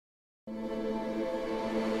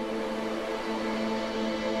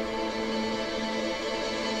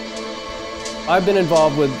I've been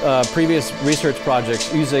involved with previous research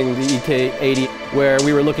projects using the EK80 where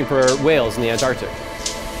we were looking for whales in the Antarctic.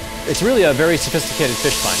 It's really a very sophisticated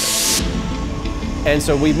fish finder. And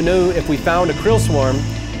so we knew if we found a krill swarm,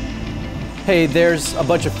 hey, there's a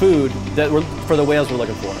bunch of food for the whales we're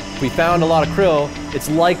looking for. If we found a lot of krill, it's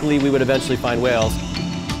likely we would eventually find whales.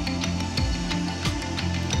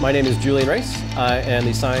 My name is Julian Race. I am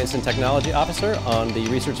the Science and Technology Officer on the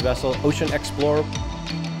research vessel Ocean Explorer.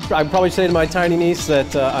 I'd probably say to my tiny niece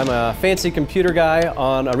that I'm a fancy computer guy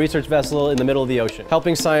on a research vessel in the middle of the ocean,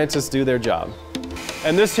 helping scientists do their job.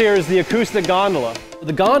 And this here is the acoustic gondola.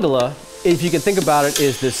 The gondola, if you can think about it,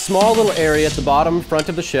 is this small little area at the bottom front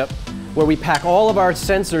of the ship where we pack all of our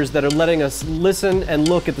sensors that are letting us listen and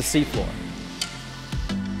look at the seafloor.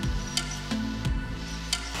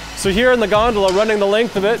 So here in the gondola, running the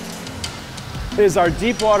length of it, is our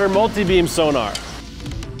deep water multi-beam sonar.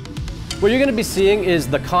 What you're going to be seeing is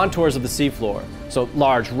the contours of the seafloor. So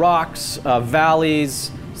large rocks,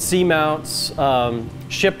 valleys, seamounts,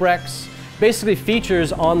 shipwrecks, basically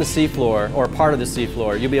features on the seafloor or part of the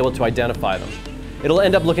seafloor. You'll be able to identify them. It'll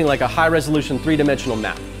end up looking like a high-resolution three-dimensional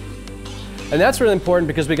map. And that's really important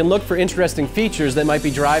because we can look for interesting features that might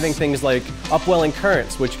be driving things like upwelling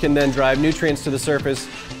currents, which can then drive nutrients to the surface.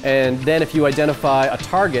 And then if you identify a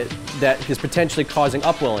target that is potentially causing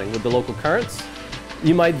upwelling with the local currents,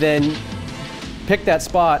 you might then pick that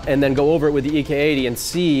spot and then go over it with the EK80 and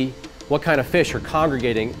see what kind of fish are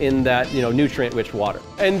congregating in that nutrient-rich water.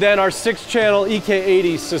 And then our 6-channel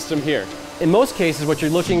EK80 system here. In most cases, what you're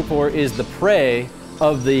looking for is the prey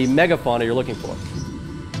of the megafauna you're looking for.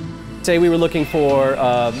 Say we were looking for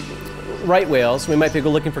right whales, we might be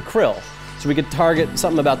looking for krill. So we could target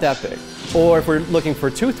something about that big. Or if we're looking for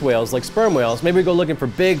toothed whales, like sperm whales, maybe we go looking for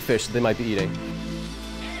big fish that they might be eating.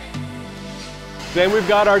 Then we've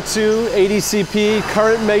got our 2 ADCP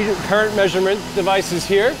current measurement devices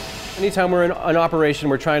here. Anytime we're in an operation,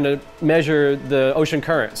 we're trying to measure the ocean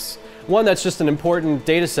currents. One, that's just an important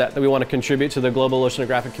data set that we want to contribute to the global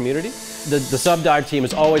oceanographic community. The sub-dive team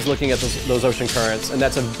is always looking at those ocean currents, and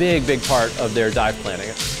that's a big, big part of their dive planning.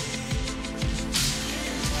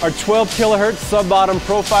 Our 12 kilohertz sub-bottom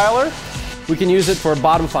profiler. We can use it for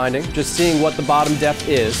bottom finding, just seeing what the bottom depth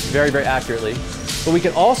is very, very accurately. But we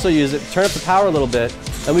can also use it, turn up the power a little bit,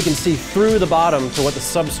 and we can see through the bottom to what the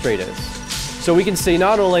substrate is. So we can see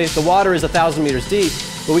not only the water is 1,000 meters deep,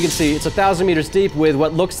 but we can see it's 1,000 meters deep with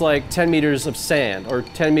what looks like 10 meters of sand, or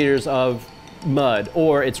 10 meters of mud,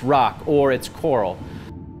 or it's rock, or it's coral.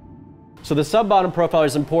 So the sub-bottom profiler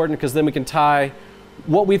is important because then we can tie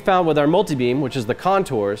what we found with our multi-beam, which is the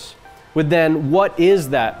contours, with then what is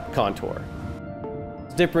that contour.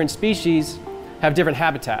 Different species have different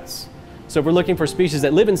habitats. So if we're looking for species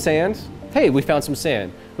that live in sand, hey, we found some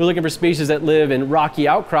sand. If we're looking for species that live in rocky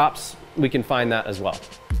outcrops, we can find that as well.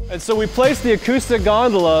 And so we placed the acoustic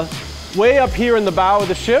gondola way up here in the bow of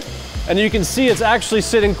the ship, and you can see it's actually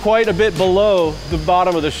sitting quite a bit below the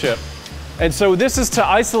bottom of the ship. And so this is to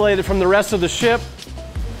isolate it from the rest of the ship,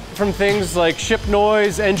 from things like ship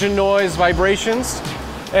noise, engine noise, vibrations.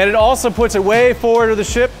 And it also puts it way forward of the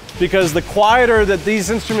ship because the quieter that these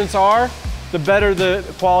instruments are, the better the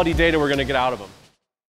quality data we're going to get out of them.